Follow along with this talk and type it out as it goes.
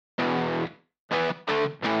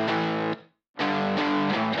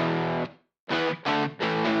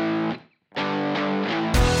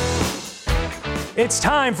It's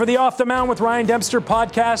time for the Off The Mound with Ryan Dempster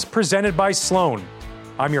podcast presented by Sloan.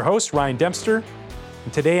 I'm your host, Ryan Dempster,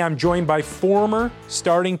 and today I'm joined by former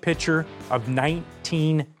starting pitcher of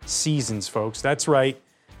 19 seasons, folks. That's right.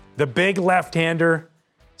 The big left-hander,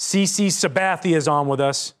 CC Sabathia is on with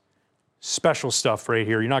us. Special stuff right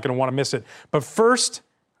here. You're not going to want to miss it. But first,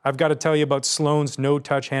 I've got to tell you about Sloan's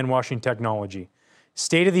no-touch hand-washing technology.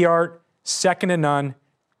 State-of-the-art, second to none,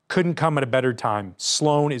 couldn't come at a better time.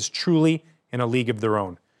 Sloan is truly in a league of their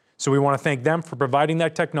own. So we want to thank them for providing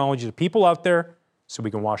that technology to people out there so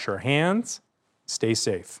we can wash our hands, stay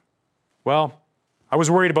safe. Well, I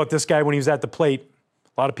was worried about this guy when he was at the plate.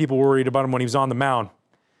 A lot of people were worried about him when he was on the mound.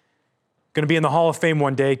 Going to be in the Hall of Fame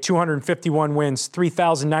one day, 251 wins,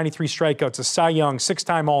 3,093 strikeouts, a Cy Young,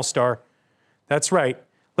 six-time All-Star. That's right.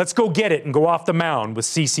 Let's go get it and go off the mound with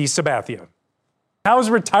CC Sabathia. How's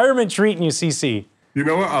retirement treating you, CC? You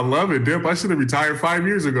know what? I love it, Dip. I should have retired 5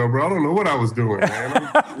 years ago, bro. I don't know what I was doing, man.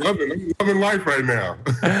 I'm loving life right now.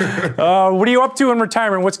 What are you up to in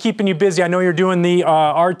retirement? What's keeping you busy? I know you're doing the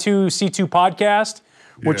R2C2 podcast,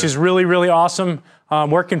 which is really, really awesome.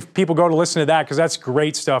 Where can people go to listen to that? Because that's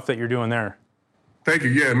great stuff that you're doing there. Thank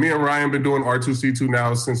you. Yeah, me and Ryan been doing R2C2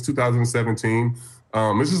 now since 2017.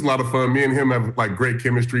 It's just a lot of fun. Me and him have like great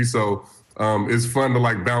chemistry, so it's fun to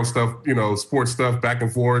like bounce stuff, sports stuff back and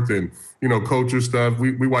forth, and culture stuff.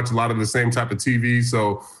 We watch a lot of the same type of TV,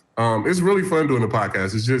 so it's really fun doing the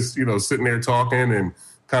podcast. It's just sitting there talking and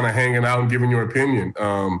kind of hanging out and giving your opinion.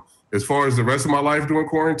 As far as the rest of my life during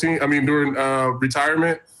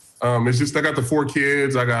retirement, it's just I got the 4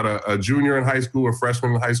 kids. I got a junior in high school, a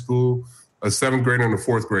freshman in high school, a 7th grader, and a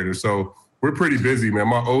 4th grader. So we're pretty busy, man.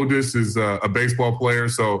 My oldest is a baseball player,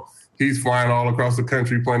 so he's flying all across the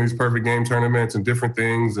country playing these perfect game tournaments and different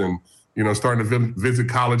things, and starting to visit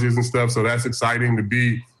colleges and stuff. So that's exciting to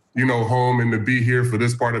be home and to be here for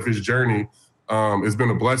this part of his journey. It's been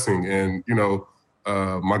a blessing, and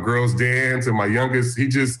my girls dance, and my youngest, he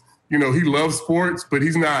just he loves sports, but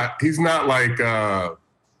he's not like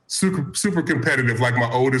super competitive like my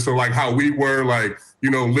oldest, or like how we were, like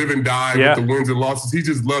live and die with the wins and losses. He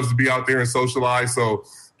just loves to be out there and socialize. So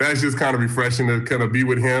that's just kind of refreshing to kind of be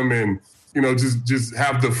with him and just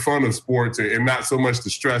have the fun of sports and not so much the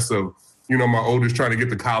stress of my oldest trying to get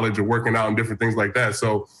to college or working out and different things like that.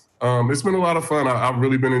 So it's been a lot of fun. I've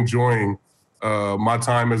really been enjoying my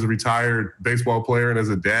time as a retired baseball player and as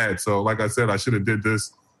a dad. So like I said, I should have did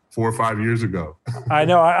this 4 or 5 years ago. I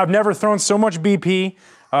know. I've never thrown so much BP.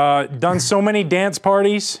 Done so many dance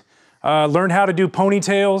parties, learned how to do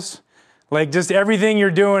ponytails, like just everything you're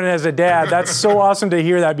doing as a dad. That's so awesome to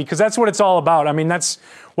hear that, because that's what it's all about. I mean, that's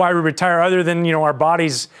why we retire, other than, our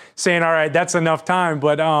bodies saying, all right, that's enough time.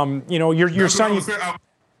 But, your son...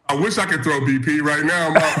 I wish I could throw BP right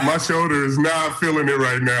now. My shoulder is not feeling it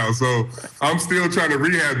right now. So I'm still trying to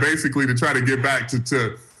rehab basically to try to get back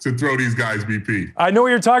to throw these guys BP. I know what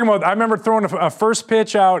you're talking about. I remember throwing a first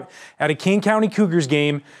pitch out at a King County Cougars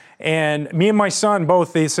game, and me and my son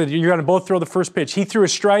both, they said, you're going to both throw the first pitch. He threw a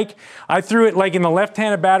strike. I threw it like in the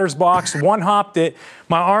left-handed batter's box, one-hopped it.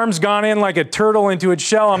 My arm's gone in like a turtle into its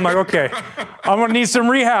shell. I'm like, okay, I'm going to need some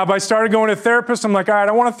rehab. I started going to therapist. I'm like, all right,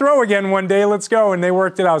 I want to throw again one day. Let's go. And they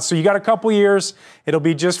worked it out. So you got a couple years. It'll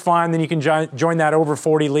be just fine. Then you can join that over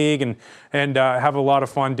 40 league and have a lot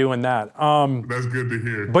of fun doing that. That's good to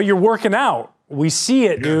hear. But you're working out. We see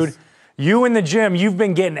it, dude. You in the gym, you've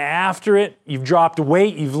been getting after it. You've dropped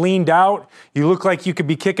weight. You've leaned out. You look like you could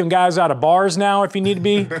be kicking guys out of bars now if you need to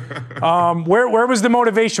be. Where was the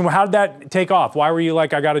motivation? How did that take off? Why were you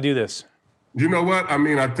like, I got to do this? You know what?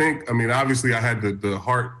 Obviously I had the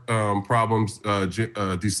heart problems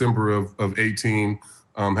December of 18,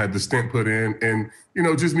 had the stent put in. And,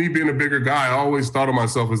 just me being a bigger guy, I always thought of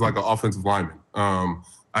myself as like an offensive lineman.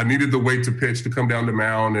 I needed the weight to pitch to come down the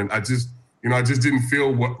mound. And I just didn't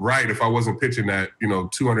feel right if I wasn't pitching at,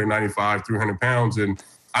 295, 300 pounds. And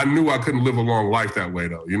I knew I couldn't live a long life that way,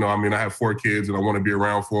 though. I have 4 kids and I want to be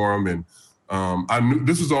around for them. And I knew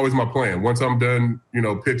this was always my plan. Once I'm done,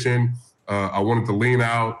 pitching, I wanted to lean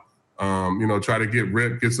out, try to get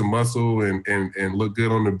ripped, get some muscle and look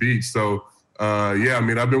good on the beach. So,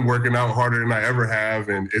 I've been working out harder than I ever have.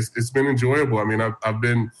 And it's been enjoyable. I've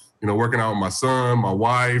been, working out with my son, my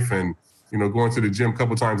wife, and, going to the gym a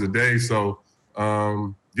couple times a day. So,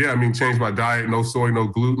 changed my diet, no soy, no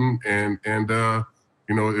gluten, and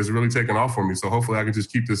it's really taken off for me. So hopefully I can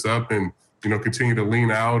just keep this up and, continue to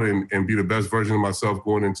lean out and be the best version of myself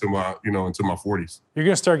going into my 40s. You're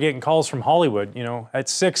going to start getting calls from Hollywood, at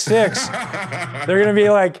 6'6". They're going to be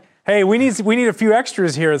like, hey, we need a few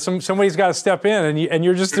extras here. Somebody's got to step in, and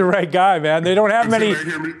you're just the right guy, man. They don't have many.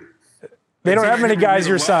 They don't have many guys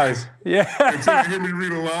your size. Yeah. Until they hear me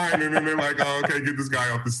read a line, and then they're like, oh, okay, get this guy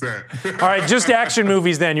off the set. All right, just action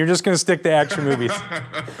movies then. You're just going to stick to action movies.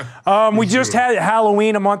 We just had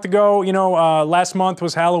Halloween a month ago. Last month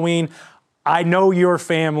was Halloween. I know your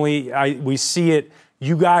family. We see it.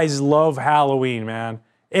 You guys love Halloween, man.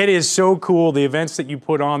 It is so cool, the events that you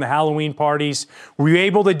put on, the Halloween parties. Were you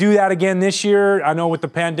able to do that again this year? I know with the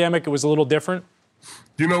pandemic, it was a little different.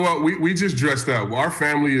 You know what? We just dressed up. Our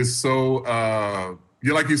family is so,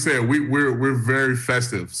 like you said, we're very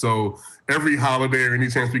festive. So every holiday or any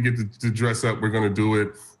chance we get to dress up, we're going to do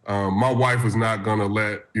it. My wife was not going to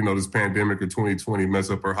let, this pandemic or 2020 mess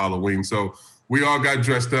up her Halloween. So we all got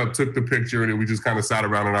dressed up, took the picture, and then we just kind of sat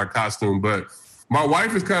around in our costume. But my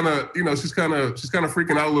wife is kind of, she's kind of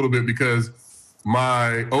freaking out a little bit because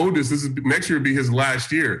my oldest, next year will be his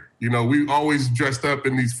last year. We always dressed up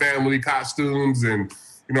in these family costumes, and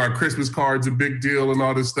our Christmas card's a big deal and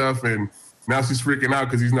all this stuff. And now she's freaking out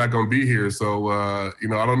because he's not going to be here. So, I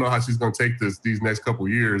don't know how she's going to take these next couple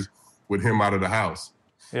years with him out of the house.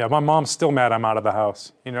 Yeah, my mom's still mad I'm out of the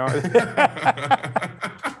house,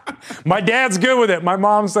 My dad's good with it. My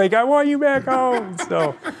mom's like, I want you back home.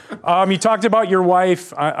 So you talked about your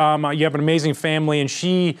wife. You have an amazing family, and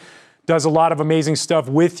she does a lot of amazing stuff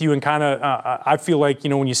with you, and kind of, I feel like,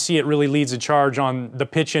 when you see it, really leads a charge on the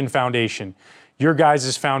Pitch In Foundation. Your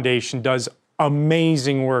guys' foundation does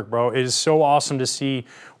amazing work, bro. It is so awesome to see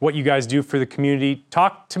what you guys do for the community.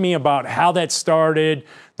 Talk to me about how that started,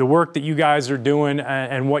 the work that you guys are doing,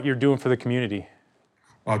 and what you're doing for the community.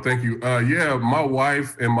 Oh, thank you. My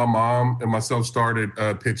wife and my mom and myself started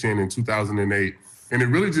Pitch In 2008. And it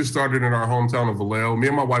really just started in our hometown of Vallejo. Me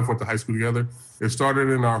and my wife went to high school together. It started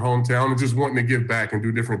in our hometown and just wanting to give back and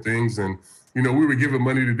do different things. And, we were giving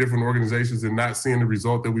money to different organizations and not seeing the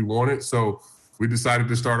result that we wanted. So we decided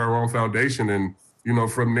to start our own foundation. And,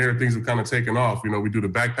 from there, things have kind of taken off. We do the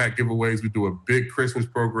backpack giveaways. We do a big Christmas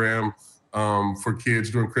program for kids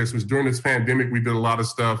during Christmas. During this pandemic, we did a lot of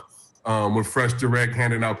stuff with Fresh Direct,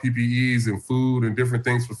 handing out PPEs and food and different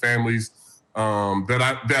things for families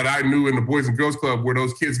that I knew in the Boys and Girls Club, where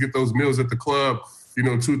those kids get those meals at the club,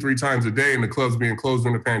 2-3 times a day, and the club's being closed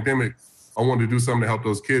during the pandemic. I wanted to do something to help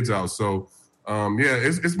those kids out. So,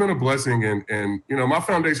 it's been a blessing. And my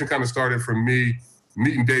foundation kind of started from me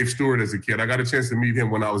meeting Dave Stewart as a kid. I got a chance to meet him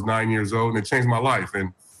when I was 9 years old, and it changed my life.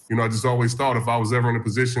 And, I just always thought if I was ever in a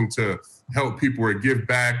position to help people or give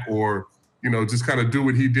back or, just kind of do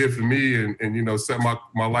what he did for me and set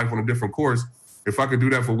my life on a different course, if I could do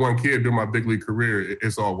that for one kid during my big league career,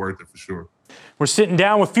 it's all worth it for sure. We're sitting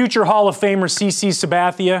down with future Hall of Famer CC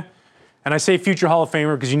Sabathia. And I say future Hall of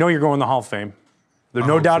Famer because you're going to the Hall of Fame. There's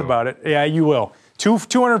no doubt about it. Yeah, you will.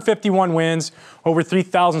 251 wins, over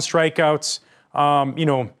 3,000 strikeouts.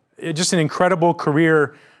 Just an incredible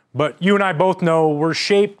career. But you and I both know we're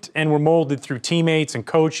shaped and we're molded through teammates and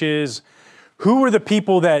coaches. Who were the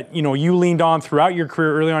people that, you leaned on throughout your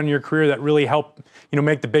career, early on in your career, that really helped,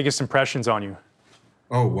 make the biggest impressions on you?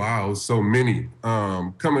 Oh, wow. So many.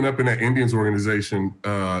 Coming up in that Indians organization,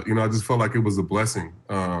 I just felt like it was a blessing.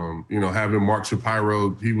 Having Mark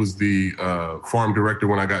Shapiro, he was the farm director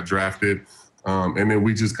when I got drafted. And then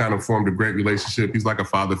we just kind of formed a great relationship. He's like a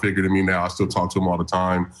father figure to me now. I still talk to him all the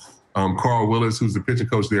time. Carl Willis, who's the pitching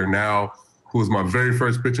coach there now, who was my very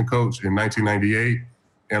first pitching coach in 1998.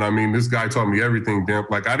 And this guy taught me everything.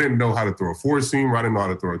 Like, I didn't know how to throw a 4-seamer. I didn't know how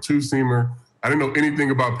to throw a 2-seamer. I didn't know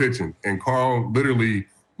anything about pitching. And Carl literally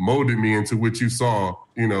molded me into what you saw,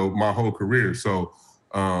 my whole career. So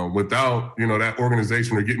without, that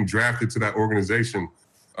organization or getting drafted to that organization,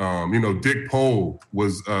 Dick Pohl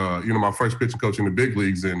was, my first pitching coach in the big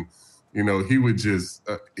leagues. And, he would just,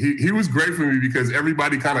 he was great for me because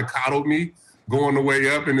everybody kind of coddled me going the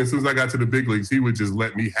way up. And as soon as I got to the big leagues, he would just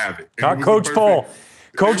let me have it. Not Coach Pohl.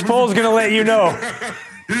 Coach Pohl's going to let you know.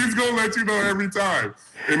 He's going to let you know every time.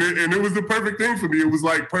 And it was the perfect thing for me. It was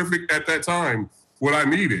like perfect at that time, what I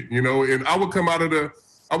needed, and I would come out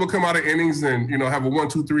of innings and, have a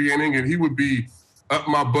 1-2-3 inning, and he would be up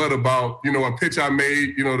my butt about, a pitch I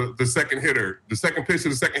made, the second pitch to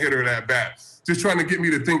the second hitter of that bat, just trying to get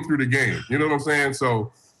me to think through the game. You know what I'm saying?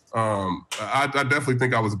 So I definitely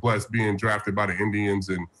think I was blessed being drafted by the Indians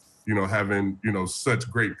and, having,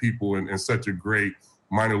 such great people and such a great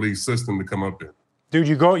minor league system to come up in. Dude,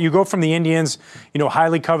 you go from the Indians,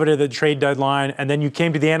 highly coveted at the trade deadline, and then you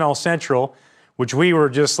came to the NL Central, which we were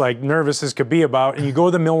just like nervous as could be about, and you go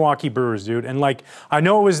to the Milwaukee Brewers, dude. And like, I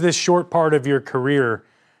know it was this short part of your career,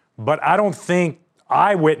 but I don't think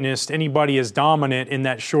I witnessed anybody as dominant in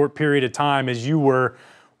that short period of time as you were.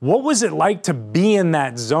 What was it like to be in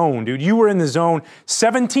that zone, dude? You were in the zone.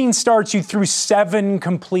 17 starts, you threw 7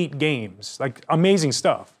 complete games. Like, amazing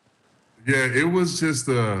stuff. Yeah, it was just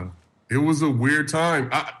it was a weird time.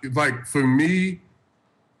 Like, for me,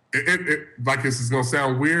 it like this is gonna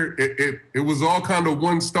sound weird. It was all kind of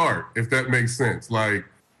one start, if that makes sense. Like,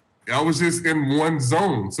 I was just in one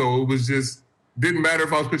zone, so it was just didn't matter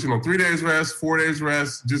if I was pitching on 3 days rest, 4 days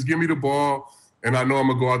rest. Just give me the ball, and I know I'm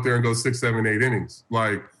gonna go out there and go 6, 7, 8 innings.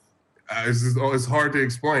 Like, it's hard to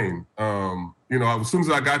explain. As soon as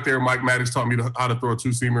I got there, Mike Maddox taught me how to throw a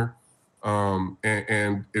two-seamer,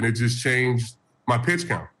 and it just changed my pitch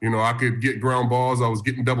count. I could get ground balls. I was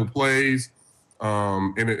getting double plays.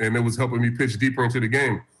 And it was helping me pitch deeper into the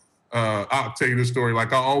game. I'll tell you this story.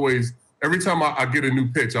 Like, every time I get a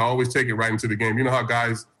new pitch, I always take it right into the game. You know how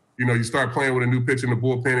guys, you start playing with a new pitch in the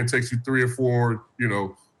bullpen, it takes you 3 or 4,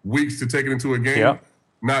 weeks to take it into a game. Yep.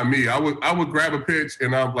 Not me. I would grab a pitch,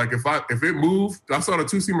 and I'm like, if it moved, I saw the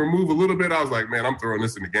two-seamer move a little bit, I was like, man, I'm throwing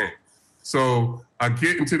this in the game. So I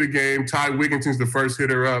get into the game. Ty Wigginton's the first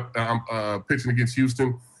hitter up. I'm pitching against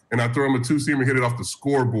Houston. And I throw him a two-seamer, hit it off the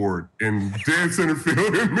scoreboard in dead center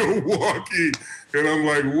field in Milwaukee. And I'm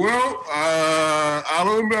like, well, I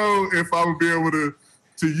don't know if I'm be able to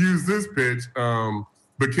use this pitch.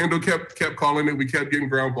 But Kendall kept calling it. We kept getting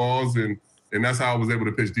ground balls, and that's how I was able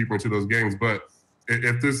to pitch deeper into those games. But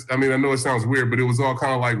I know it sounds weird, but it was all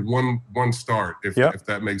kind of like one start, if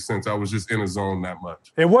that makes sense. I was just in a zone that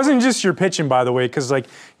much. It wasn't just your pitching, by the way, because, like,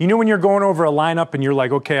 when you're going over a lineup and you're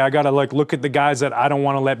like, okay, I got to, like, look at the guys that I don't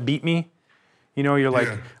want to let beat me. You're like,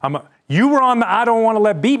 you were on the I don't want to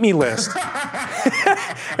let beat me list.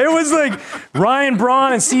 It was like Ryan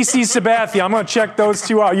Braun and CC Sabathia. I'm going to check those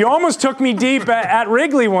two out. You almost took me deep at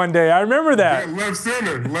Wrigley one day. I remember that. Yeah, left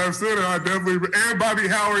center. I definitely. And Bobby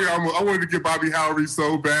Howry. I wanted to get Bobby Howry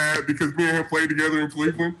so bad because me and him played together in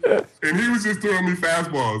Cleveland. And he was just throwing me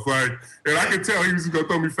fastballs. Like, and I could tell he was just going to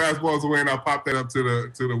throw me fastballs away, and I popped that up to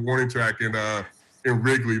the warning track in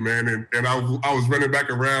Wrigley, man. And I was running back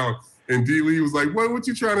around. And D. Lee was like, what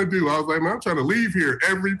you trying to do? I was like, man, I'm trying to leave here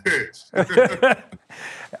every pitch.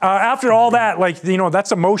 After all that,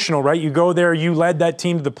 that's emotional, right? You go there, you led that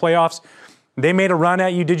team to the playoffs. They made a run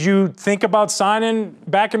at you. Did you think about signing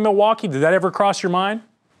back in Milwaukee? Did that ever cross your mind?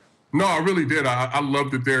 No, I really did. I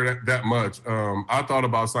loved it there that much. I thought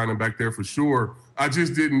about signing back there for sure. I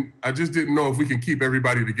just didn't know if we can keep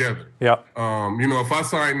everybody together. Yeah. If I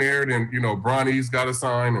sign there, then, Bronny's got to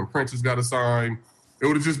sign and Prince has got to sign. It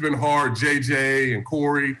would have just been hard. JJ and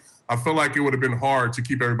Corey, I feel like it would have been hard to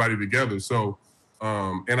keep everybody together. So,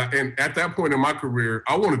 and at that point in my career,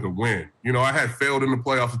 I wanted to win. I had failed in the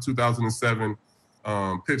playoffs in 2007,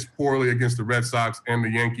 pitched poorly against the Red Sox and the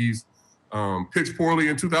Yankees, pitched poorly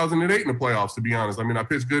in 2008 in the playoffs, to be honest. I mean, I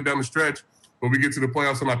pitched good down the stretch, but we get to the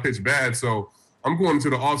playoffs and I pitch bad. So I'm going into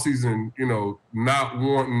the offseason, not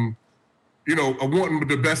wanting, wanting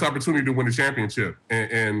the best opportunity to win the championship.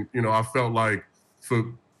 And I felt like, for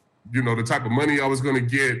the type of money I was going to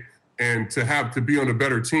get and to be on a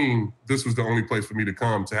better team, this was the only place for me to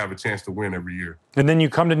come to have a chance to win every year. And then you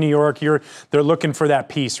come to New York, they're looking for that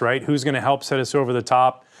piece, right? Who's going to help set us over the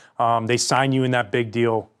top? They sign you in that big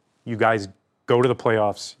deal. You guys go to the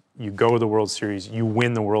playoffs. You go to the World Series. You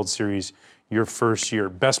win the World Series your first year.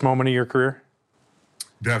 Best moment of your career?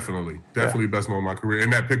 Definitely best moment of my career.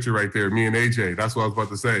 And that picture right there, me and AJ, that's what I was about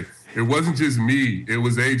to say. It wasn't just me, it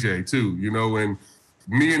was AJ too, and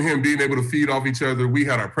me and him being able to feed off each other. We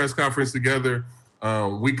had our press conference together.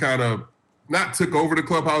 We kind of not took over the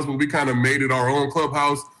clubhouse, but we kind of made it our own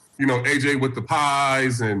clubhouse. AJ with the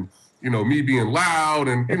pies and, me being loud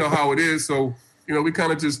and how it is. So, we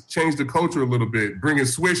kind of just changed the culture a little bit. Bringing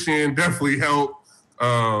Swish in definitely helped.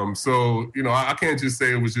 I can't just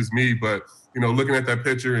say it was just me, but, looking at that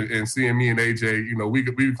picture and seeing me and AJ, we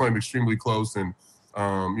became extremely close and,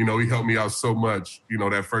 he helped me out so much,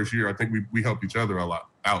 that first year. I think we helped each other a lot.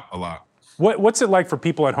 What's it like for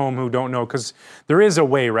people at home who don't know? Because there is a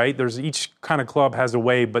way, right? Each kind of club has a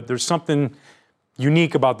way, but there's something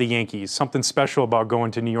unique about the Yankees, something special about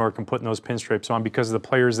going to New York and putting those pinstripes on because of the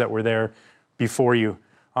players that were there before you.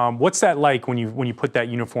 What's that like when you put that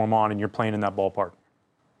uniform on and you're playing in that ballpark?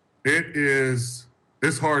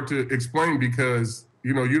 It's hard to explain because,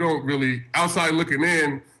 you don't really, outside looking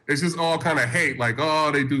in, it's just all kind of hate, like,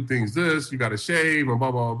 oh, they do things this, you got to shave and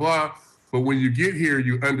blah, blah, blah. But when you get here,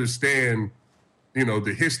 you understand,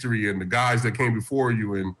 the history and the guys that came before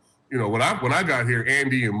you. And, when I got here,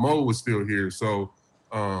 Andy and Mo was still here. So,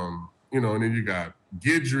 and then you got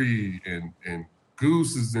Guidry and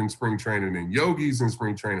Goose is in spring training and Yogi's in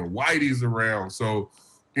spring training, Whitey's around. So,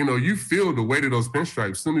 you feel the weight of those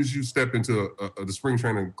pinstripes as soon as you step into the spring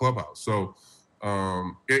training clubhouse. So,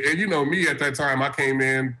 me at that time, I came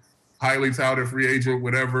in highly touted free agent,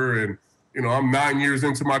 whatever. And, I'm 9 years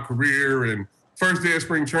into my career, and first day of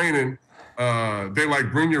spring training, they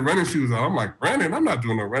like, bring your running shoes out. I'm like, running? I'm not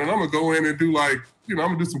doing no running. I'm going to go in and do I'm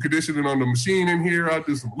going to do some conditioning on the machine in here. I'll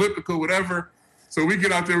do some elliptical, whatever. So we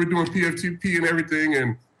get out there, we're doing PFTP and everything,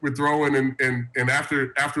 and we're throwing. And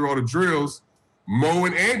after all the drills, Mo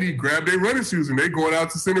and Andy grab their running shoes and they going out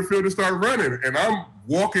to center field to start running. And I'm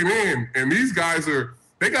walking in, and these guys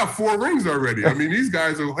they got 4 rings already. I mean, these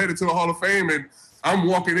guys are headed to the Hall of Fame, and I'm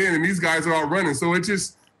walking in, and these guys are all running. So it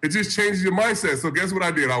just changes your mindset. So guess what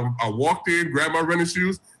I did? I walked in, grabbed my running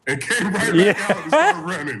shoes, and came right back out and started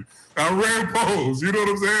running. I ran poles, you know what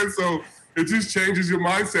I'm saying? So it just changes your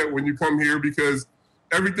mindset when you come here, because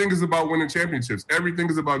everything is about winning championships. Everything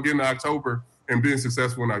is about getting to October and being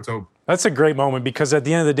successful in October. That's a great moment, because at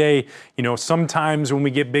the end of the day, sometimes when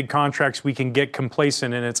we get big contracts, we can get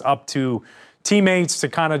complacent, and it's up to teammates to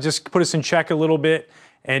kind of just put us in check a little bit.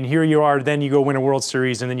 And here you are, then you go win a World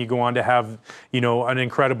Series, and then you go on to have, an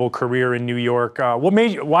incredible career in New York. What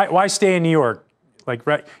made you, why stay in New York? Like,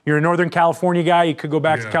 right, you're a Northern California guy, you could go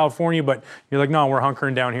back to California, but you're like, no, we're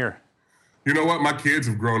hunkering down here. You know what? My kids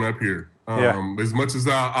have grown up here. As much as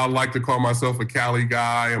I like to call myself a Cali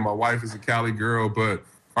guy, and my wife is a Cali girl, but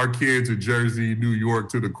our kids are Jersey, New York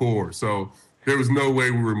to the core. So there was no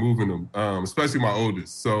way we were moving them, especially my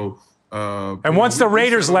oldest. So, and once the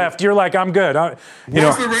Raiders left, you're like, I'm good. Once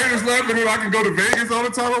the Raiders left, and then I can go to Vegas all the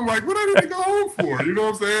time, I'm like, what do I need to go home for? You know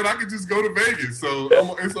what I'm saying? I could just go to Vegas. So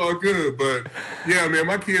it's all good. But, yeah, man,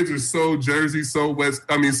 my kids are so Jersey, so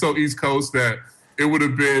East Coast that it would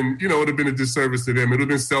have been, a disservice to them. It would have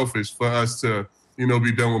been selfish for us to,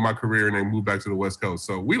 be done with my career and then move back to the West Coast.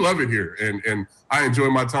 So we love it here. And I enjoy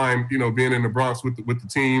my time, being in the Bronx with the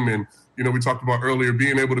team. And, we talked about earlier,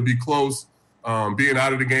 being able to be close, being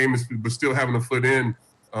out of the game, but still having a foot in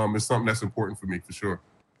is something that's important for me, for sure.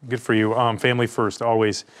 Good for you. Family first,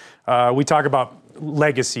 always. We talk about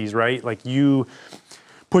legacies, right? Like, you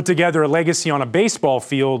put together a legacy on a baseball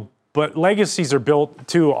field, but legacies are built,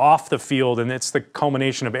 too, off the field, and it's the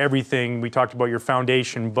culmination of everything. We talked about your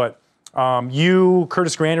foundation, but you,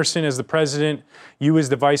 Curtis Granderson, as the president, you as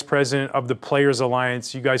the vice president of the Players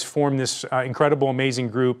Alliance, you guys formed this incredible, amazing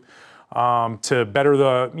group to better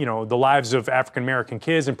the lives of African-American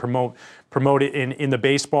kids and promote it in the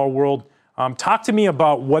baseball world. Talk to me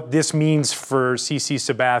about what this means for CC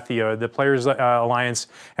Sabathia, the Players Alliance,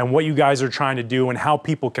 and what you guys are trying to do and how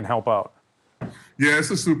people can help out. Yeah,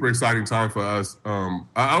 it's a super exciting time for us.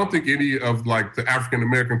 I don't think any of the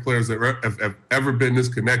African-American players that have ever been this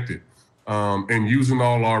connected and using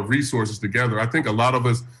all our resources together. I think a lot of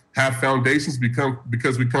us have foundations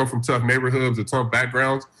because we come from tough neighborhoods or tough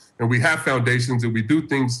backgrounds, and we have foundations and we do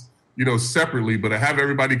things, separately, but to have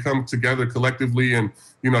everybody come together collectively and,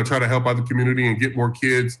 try to help out the community and get more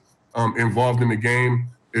kids involved in the game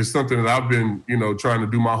is something that I've been, trying to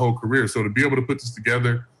do my whole career. So to be able to put this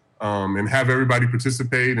together and have everybody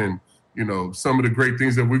participate and, some of the great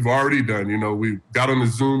things that we've already done, we got on the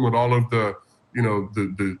Zoom with all of the,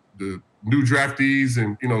 the new draftees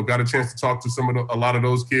and, got a chance to talk to a lot of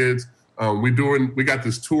those kids. We got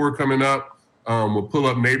this tour coming up. We'll pull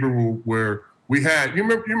up neighbor where we had, you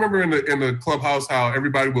remember in the clubhouse how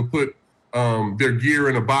everybody would put their gear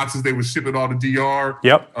in the boxes, they would ship it all to DR.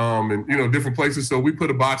 Yep. And, different places. So we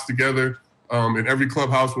put a box together in every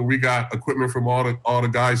clubhouse where we got equipment from all the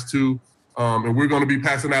guys too. And we're going to be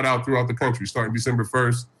passing that out throughout the country starting December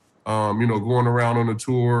 1st, going around on a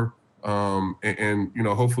tour. And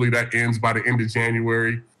hopefully that ends by the end of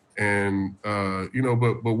January. And,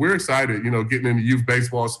 but we're excited, getting in the youth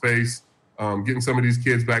baseball space, getting some of these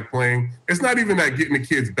kids back playing. It's not even that getting the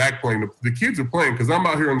kids back playing. The kids are playing because I'm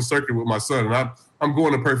out here on the circuit with my son, and I'm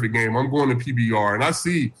going to Perfect Game. I'm going to PBR, and I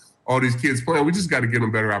see all these kids playing. We just got to give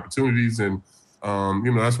them better opportunities, and,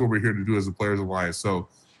 that's what we're here to do as a Players Alliance. So,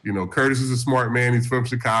 Curtis is a smart man. He's from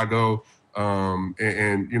Chicago. I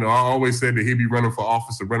always said that he'd be running for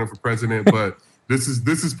office or running for president, but this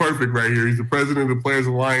is perfect right here. He's the president of the Players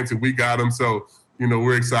Alliance, and we got him. So,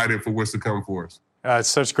 we're excited for what's to come for us. It's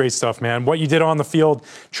such great stuff, man. What you did on the field,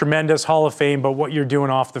 tremendous, Hall of Fame, but what you're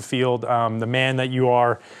doing off the field, the man that you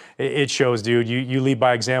are, it shows, dude. You lead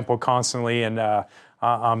by example constantly, and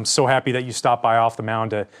I'm so happy that you stopped by Off the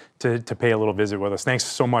Mound to pay a little visit with us. Thanks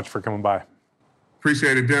so much for coming by.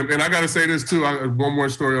 Appreciate it, Dem. And I got to say this, too. One more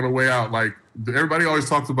story on the way out. Like, everybody always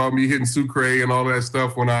talks about me hitting Sucre and all that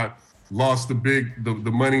stuff when I lost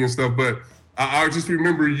the money and stuff. But I just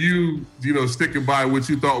remember you sticking by what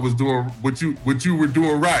you thought was doing, what you were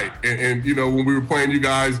doing right. And when we were playing you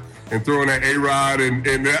guys and throwing that A-Rod,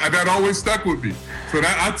 and that always stuck with me. So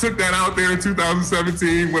I took that out there in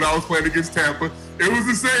 2017 when I was playing against Tampa. It was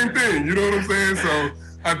the same thing, you know what I'm saying? So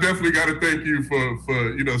I definitely got to thank you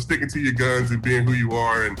for sticking to your guns and being who you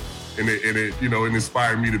are, and it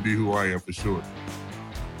inspired me to be who I am for sure.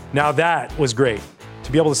 Now that was great.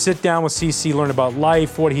 To be able to sit down with CC, learn about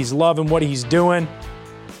life, what he's loving, what he's doing.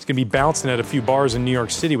 He's going to be bouncing at a few bars in New York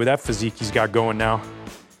City with that physique he's got going now.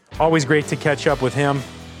 Always great to catch up with him.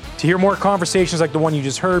 To hear more conversations like the one you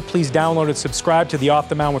just heard, please download and subscribe to the Off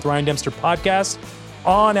The Mound with Ryan Dempster podcast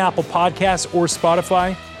on Apple Podcasts or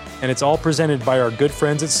Spotify. And it's all presented by our good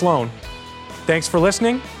friends at Sloan. Thanks for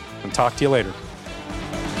listening, and talk to you later.